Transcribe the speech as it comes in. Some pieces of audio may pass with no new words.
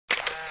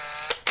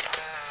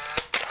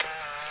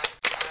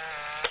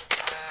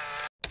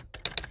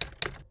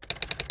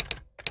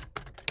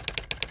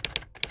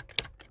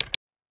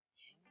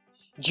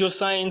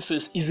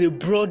Geosciences is a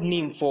broad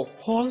name for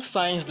all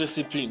science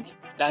disciplines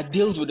that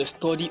deals with the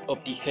study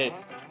of the earth.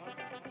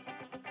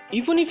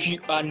 Even if you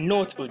are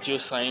not a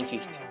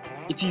geoscientist,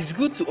 it is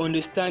good to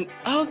understand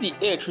how the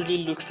earth really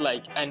looks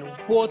like and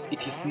what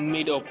it is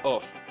made up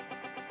of.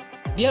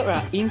 There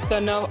are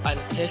internal and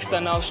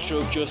external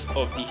structures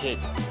of the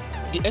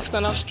earth. The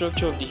external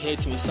structure of the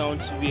earth may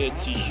sound weird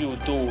to you,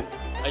 though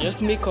I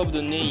just make up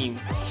the name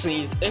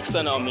since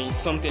external means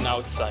something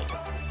outside.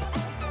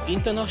 The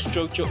internal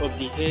structure of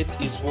the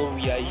earth is what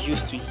we are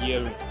used to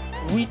hearing,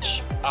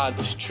 which are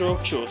the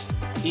structures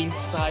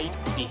inside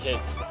the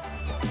earth.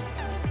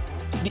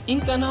 The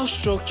internal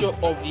structure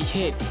of the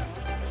earth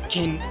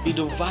can be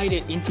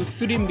divided into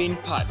three main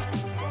parts,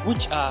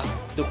 which are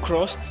the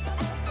crust,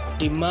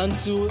 the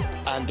mantle,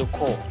 and the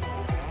core.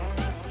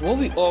 What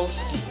we all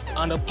see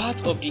and the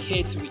part of the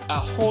earth we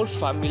are all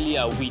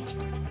familiar with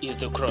is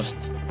the crust.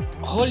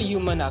 All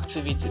human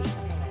activities,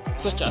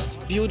 such as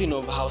building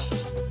of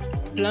houses,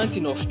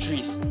 planting of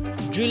trees,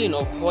 drilling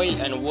of oil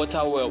and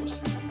water wells,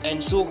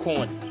 and so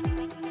on,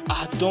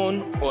 are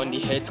done on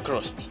the earth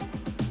crust.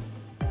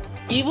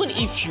 Even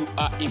if you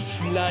are a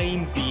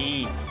flying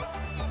being,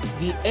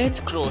 the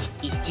earth crust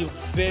is still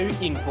very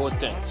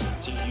important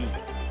to you.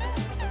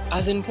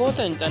 As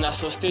important and as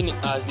sustaining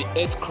as the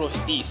earth crust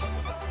is,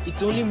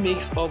 it only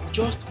makes up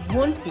just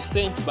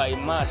 1% by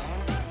mass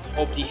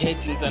of the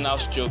earth's internal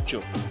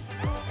structure.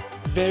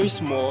 Very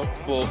small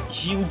but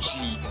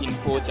hugely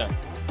important.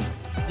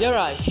 There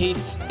are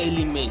 8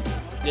 elements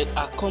that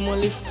are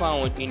commonly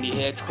found in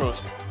the earth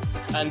crust,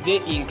 and they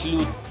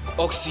include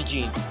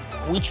oxygen,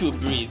 which we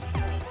breathe,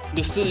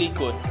 the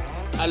silicon,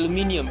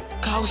 aluminium,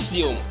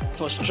 calcium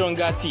for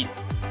stronger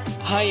teeth,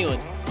 iron,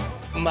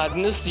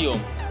 magnesium,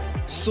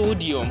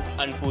 sodium,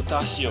 and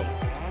potassium.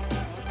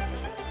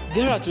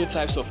 There are 2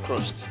 types of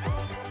crust,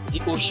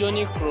 the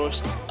oceanic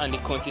crust and the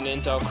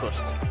continental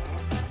crust.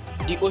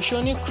 The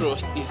oceanic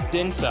crust is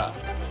denser,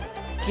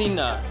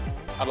 thinner,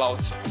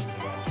 about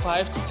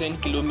 5 to 10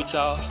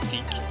 kilometers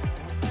thick,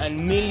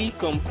 and mainly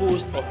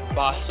composed of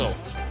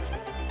basalt.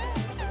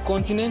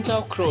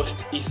 Continental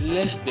crust is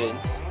less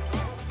dense,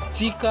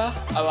 thicker,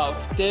 about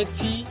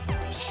 30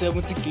 to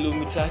 70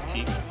 kilometers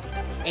thick,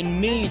 and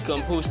mainly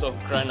composed of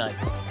granite.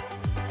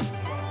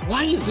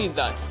 Why is it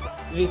that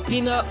the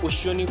thinner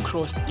oceanic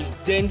crust is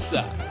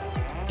denser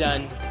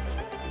than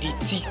the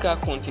thicker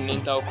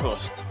continental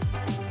crust?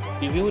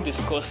 We will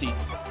discuss it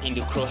in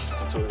the crust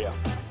tutorial.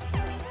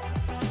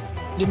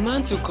 The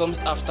mantle comes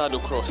after the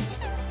crust.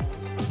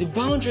 The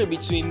boundary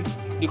between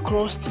the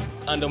crust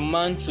and the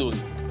mantle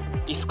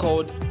is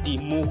called the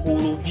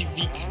Moho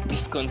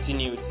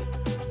discontinuity.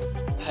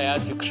 I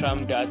had to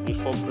cram that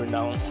before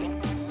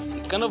pronouncing.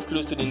 It's kind of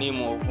close to the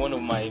name of one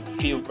of my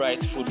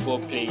favorite football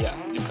players,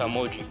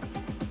 Luka.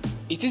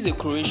 It is a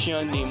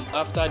Croatian name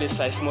after the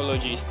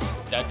seismologist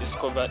that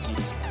discovered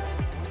it.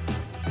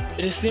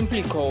 It is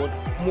simply called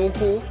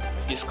Moho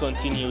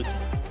discontinuity.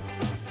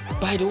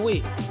 By the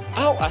way,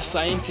 how are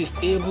scientists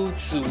able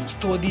to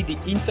study the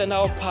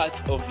internal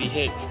part of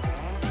the earth?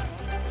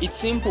 It's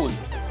simple.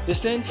 They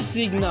send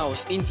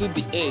signals into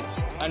the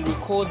earth and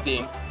record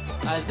them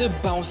as they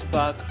bounce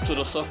back to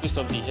the surface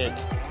of the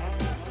earth.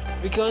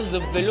 Because the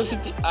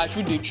velocity at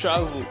which they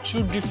travel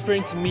through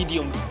different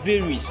medium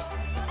varies,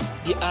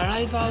 the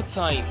arrival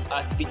time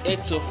at the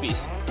earth's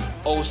surface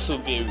also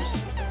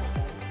varies.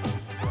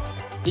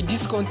 The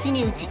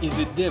discontinuity is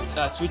the depth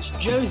at which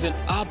there is an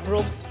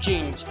abrupt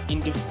change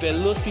in the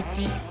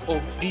velocity of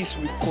these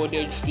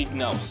recorded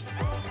signals.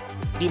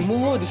 The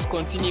Moho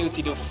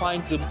discontinuity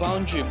defines the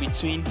boundary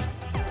between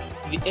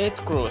the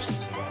earth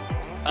crust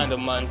and the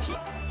mantle.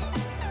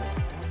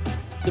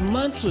 The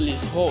mantle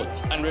is hot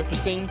and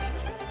represents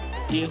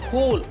a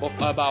whole of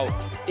about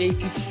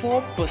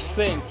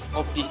 84%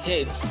 of the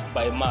earth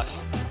by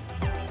mass.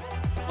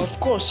 Of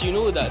course, you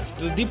know that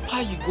the deeper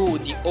you go,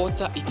 the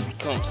hotter it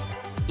becomes.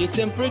 The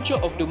temperature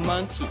of the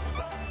mantle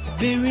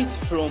varies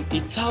from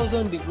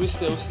 1000 degrees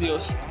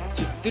Celsius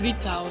to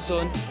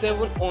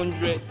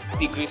 3700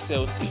 degrees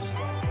Celsius.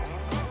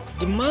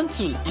 The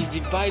mantle is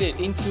divided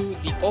into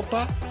the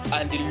upper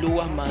and the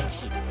lower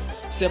mantle,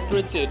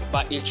 separated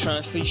by a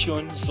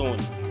transition zone.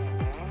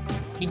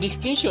 The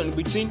distinction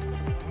between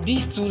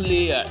these 2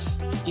 layers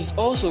is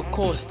also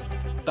caused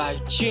by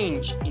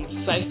change in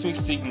seismic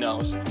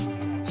signals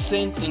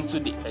sent into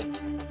the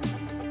earth.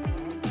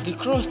 The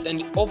crust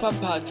and the upper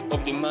part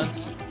of the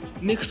mantle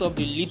makes up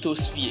the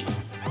lithosphere,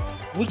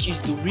 which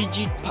is the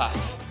rigid part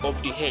of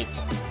the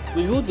earth.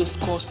 We will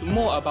discuss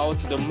more about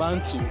the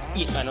mantle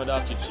in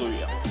another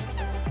tutorial.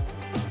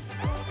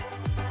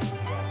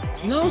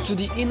 Now to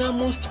the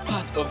innermost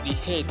part of the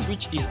earth,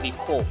 which is the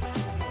core.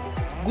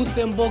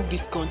 Gutenberg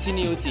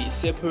discontinuity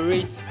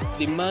separates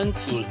the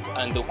mantle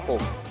and the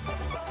core.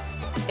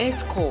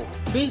 Earth's core,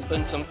 based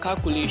on some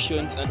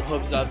calculations and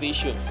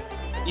observations,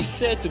 is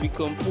said to be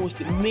composed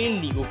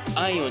mainly of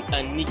iron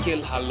and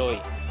nickel alloy.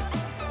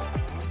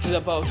 It is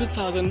about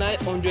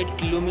 2,900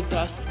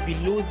 kilometers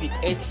below the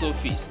Earth's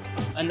surface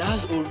and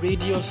has a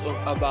radius of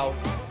about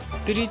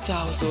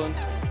 3,000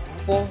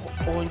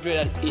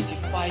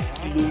 485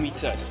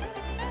 kilometers.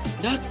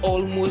 That's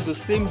almost the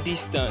same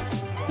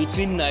distance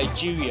between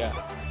Nigeria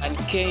and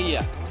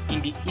Kenya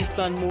in the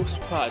easternmost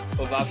part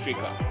of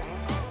Africa.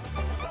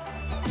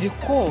 The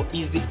core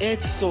is the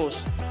Earth's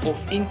source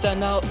of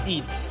internal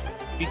heat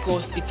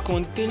because it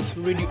contains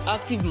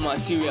radioactive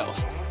materials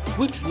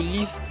which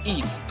release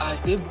heat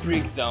as they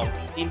break down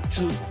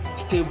into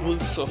stable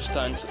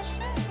substances.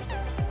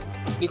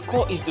 The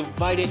core is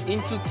divided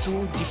into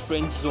two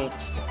different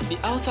zones. The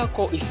outer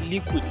core is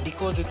liquid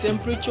because the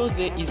temperature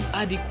there is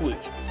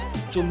adequate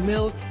to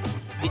melt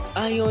the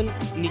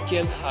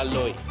iron-nickel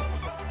alloy.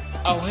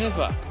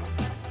 However,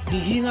 the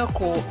inner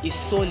core is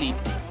solid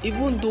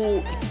even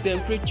though its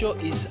temperature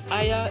is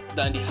higher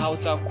than the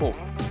outer core.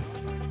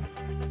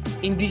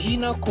 In the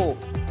inner core,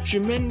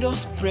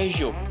 tremendous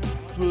pressure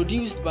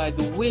produced by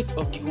the weight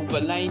of the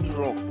overlying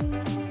rock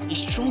is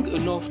strong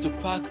enough to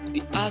pack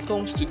the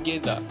atoms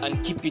together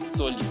and keep it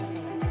solid.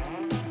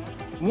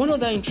 One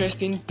other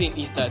interesting thing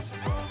is that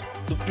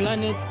the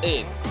planet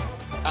Earth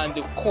and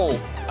the core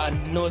are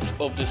not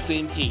of the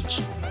same age.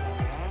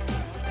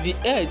 The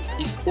Earth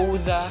is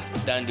older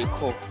than the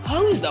core.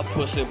 How is that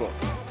possible?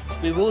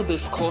 We will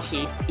discuss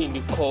it in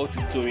the core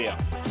tutorial.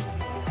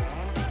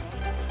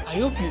 I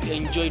hope you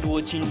enjoyed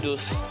watching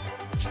this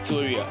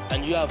tutorial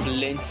and you have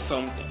learned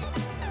something.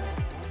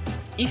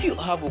 If you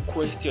have a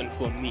question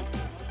for me,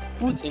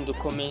 put in the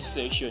comment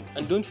section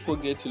and don't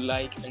forget to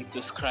like and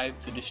subscribe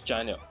to this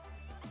channel.